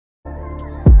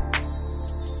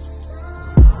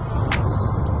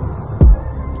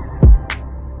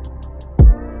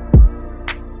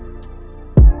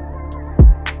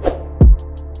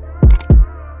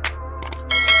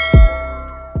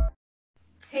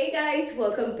Hey guys,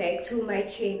 welcome back to my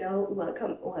channel.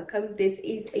 Welcome. This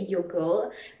is your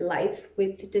girl, Life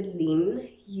with the Lean,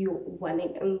 you one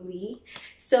and only.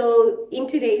 So in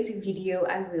today's video,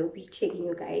 I will be taking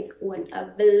you guys on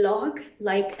a vlog,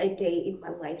 like a day in my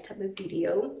life type of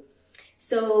video.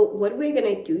 So what we're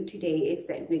gonna do today is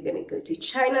that we're gonna go to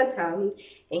Chinatown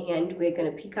and we're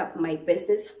gonna pick up my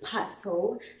business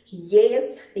parcel.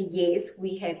 Yes,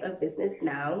 we have a business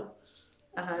now.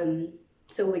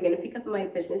 So we're gonna pick up my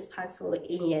business parcel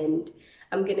and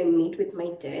I'm gonna meet with my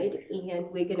dad and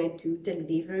we're gonna do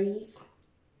deliveries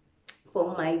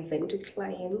for my vendor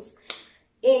clients.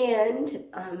 And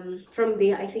from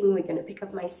there, I think we're gonna pick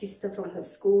up my sister from her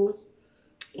school.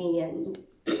 And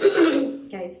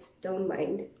guys, don't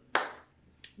mind.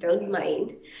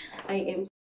 I am.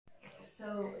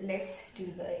 So let's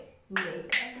do the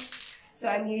makeup. So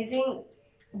I'm using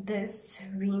this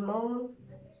Rimmel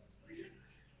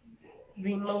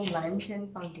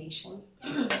Lantern foundation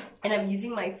and I'm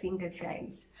using my fingers,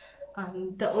 guys.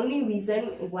 The only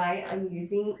reason why I'm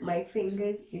using my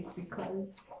fingers is because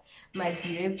my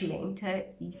beauty blender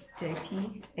is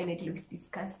dirty and it looks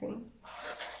disgusting,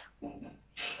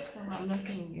 so I'm not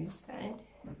gonna use that.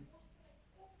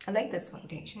 I like this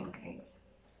foundation, guys.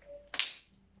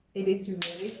 It is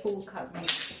really full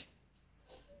coverage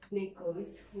and it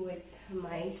goes with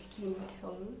my skin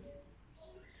tone.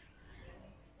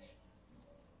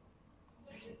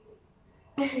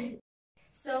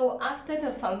 So after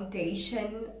the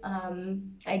foundation,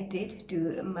 I did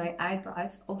do my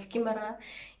eyebrows off camera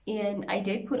and I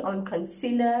did put on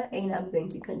concealer and I'm going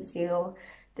to conceal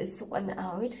this one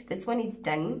out. This one is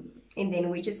done and then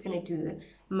we're just going to do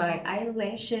my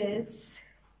eyelashes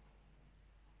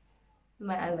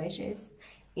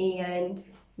and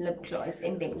lip gloss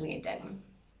and then we're done.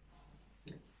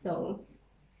 So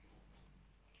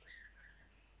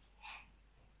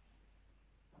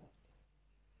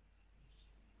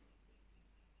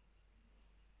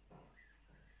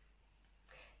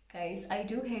guys, I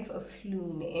do have a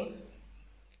flu name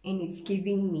and it's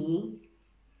giving me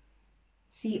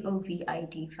COVID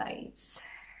vibes,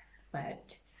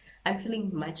 but I'm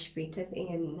feeling much better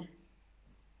than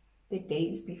the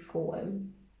days before.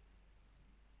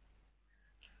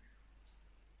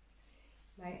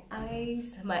 My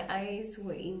eyes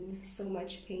were in so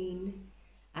much pain.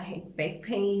 I had back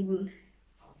pain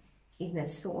and a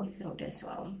sore throat as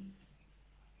well,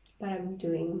 but I'm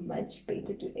doing much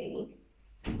better today.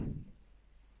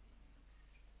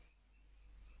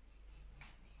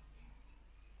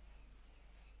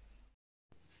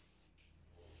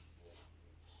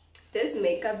 This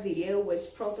makeup video was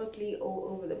probably all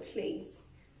over the place,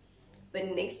 but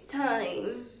next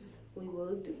time we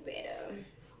will do better.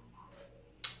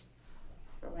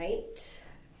 All right,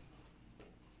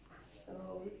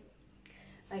 so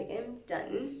I am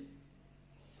done.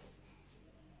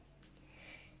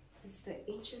 It's the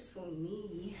inches for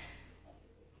me.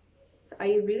 So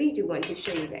I really do want to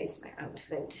show you guys my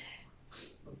outfit.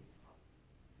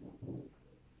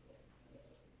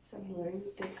 So I'm wearing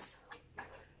this.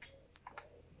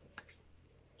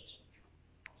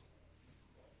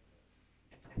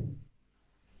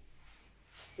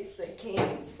 It's the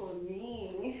cans for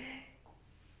me.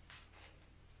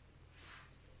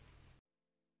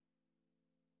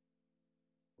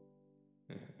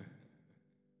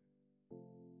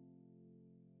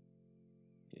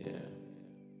 Yeah,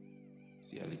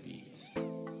 see how it beats.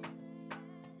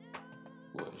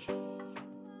 Watch.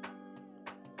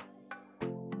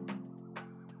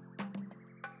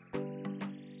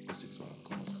 Questo qua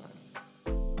come sai?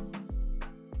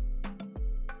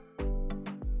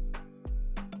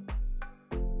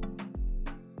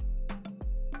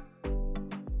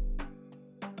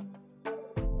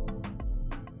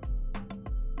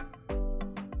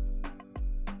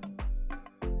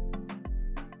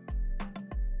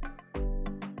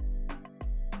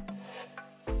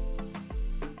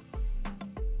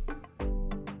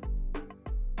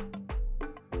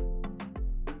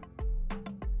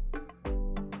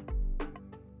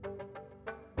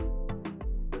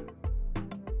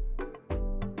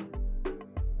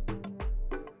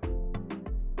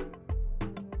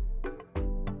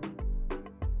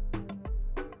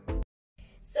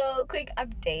 So quick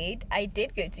update, I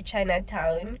did go to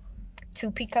Chinatown to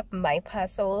pick up my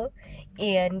parcel,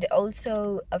 and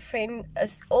also a friend, an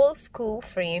old school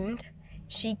friend,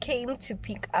 she came to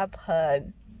pick up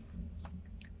her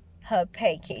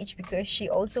package because she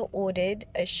also ordered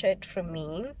a shirt from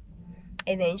me,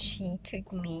 and then she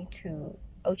took me to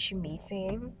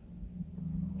Ochimese,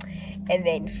 and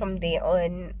then from there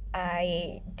on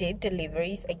I did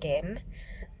deliveries again.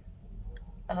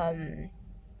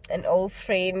 an old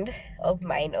friend of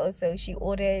mine also, she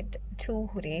ordered 2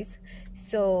 hoodies,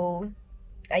 so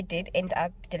I did end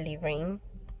up delivering,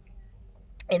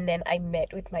 and then I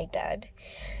met with my dad,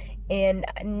 and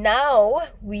now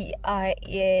we are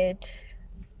at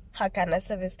Hakana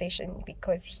service station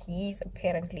because he's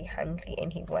apparently hungry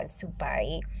and he wants to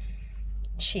buy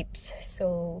chips.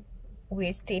 So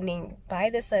we're standing by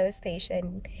the service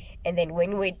station, and then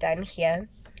when we're done here,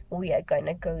 we are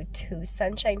gonna go to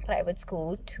Sunshine Private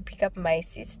School to pick up my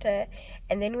sister,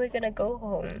 and then we're gonna go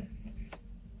home.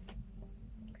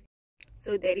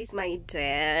 So that is my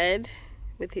dad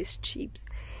with his chips,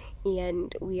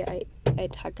 and we are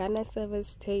at Hakana service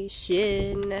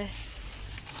station.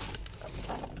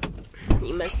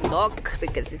 You must knock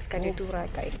because it's kind of too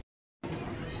right.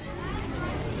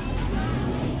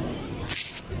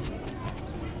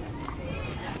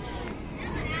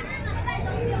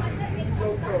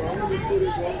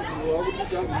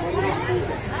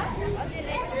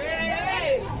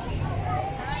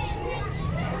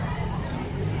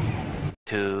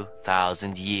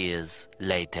 2,000 years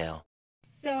later.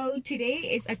 So today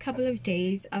is a couple of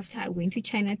days after I went to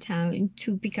Chinatown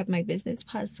to pick up my business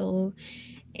parcel,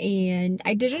 and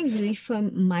I didn't really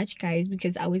film much, guys,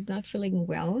 because I was not feeling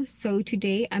well. So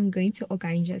today I'm going to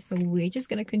Oganja, so we're just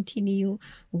gonna continue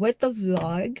with the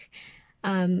vlog.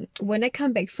 When I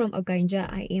come back from Oganja,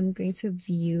 I am going to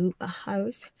view a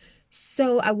house,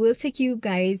 so I will take you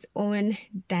guys on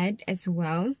that as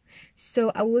well.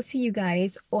 So I will see you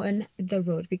guys on the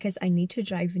road because I need to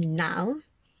drive now.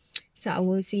 So I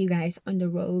will see you guys on the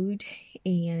road,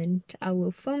 and I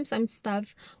will film some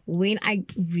stuff when I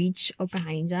reach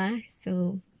Okahanja.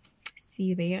 So see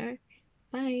you there.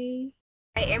 Bye.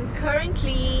 I am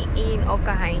currently in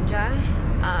Okahanja.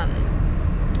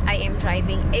 I am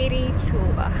driving 80 to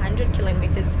 100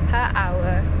 kilometers per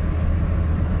hour.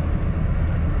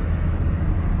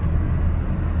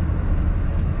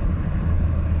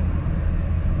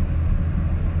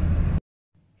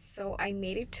 So I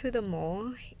made it to the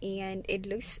mall, and it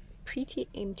looks pretty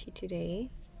empty today.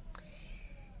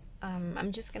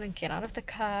 I'm just gonna get out of the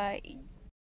car.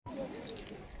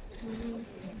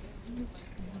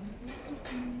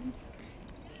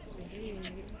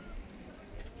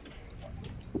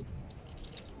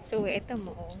 So we're at the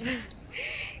mall.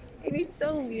 And it's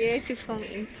so weird to film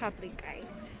in public, guys.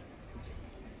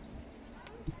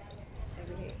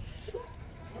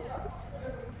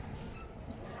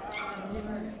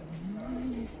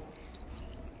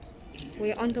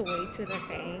 We're on the way to the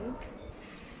bank.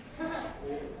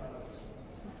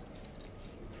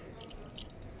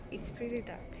 It's pretty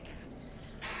dark.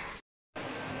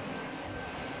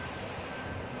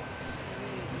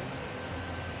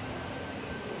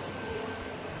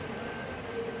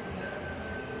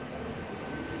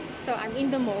 So I'm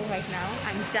in the mall right now.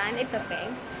 I'm done at the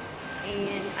bank,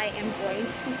 and I am going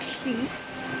to Cleats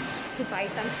to buy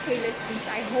some toiletries.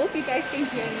 I hope you guys can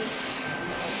hear me.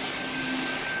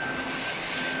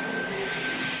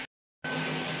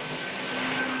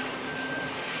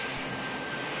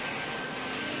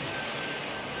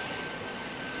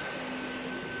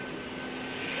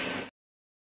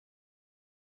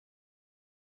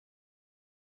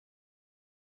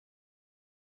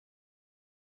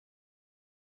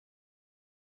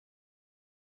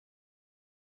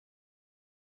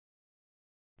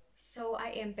 So I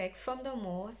am back from the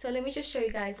mall. So let me just show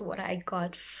you guys what I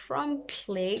got from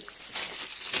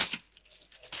Clicks.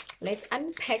 Let's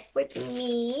unpack with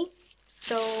me.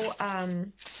 So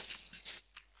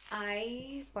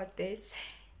I bought this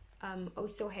Oh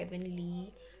So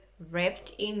Heavenly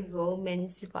wrapped in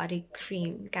romance body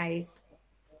cream. Guys,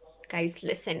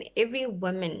 listen, every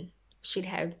woman should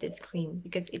have this cream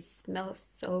because it smells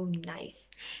so nice.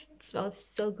 It smells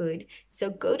so good. So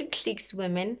go to Clicks,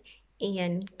 women,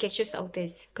 and get yourself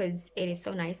this because it is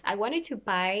so nice. I wanted to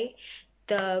buy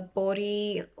the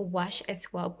body wash as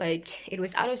well, but it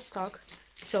was out of stock,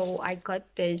 so I got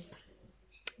this.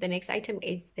 The next item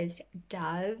is this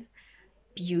Dove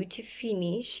Beauty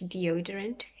Finish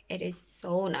deodorant. It is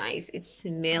so nice. It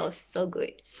smells so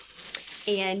good.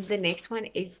 And the next one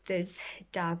is this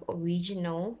Dove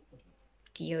Original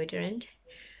deodorant.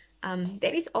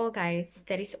 That is all, guys.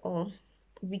 That is all.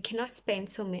 We cannot spend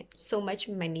so much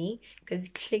money because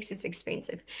Clicks is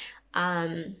expensive.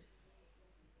 And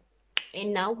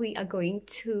now we are going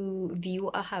to view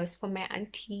a house for my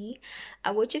auntie. I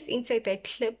will just insert that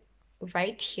clip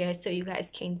right here so you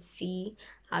guys can see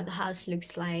how the house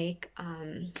looks like.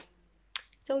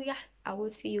 So yeah, I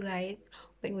will see you guys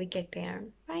when we get there.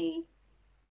 Bye.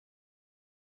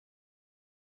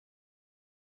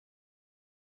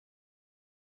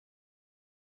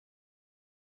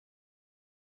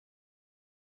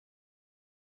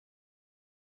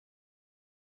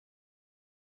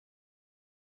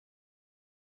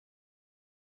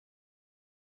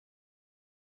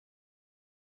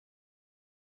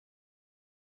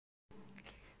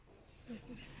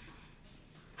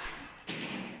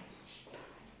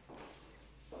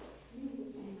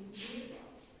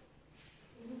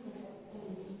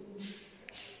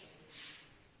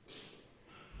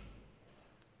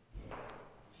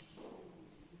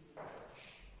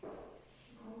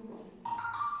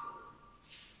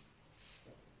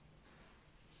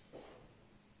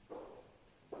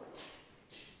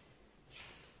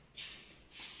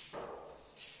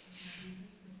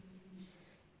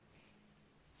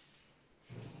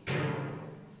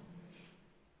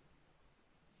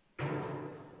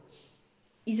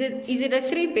 Is it a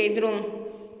 3-bedroom?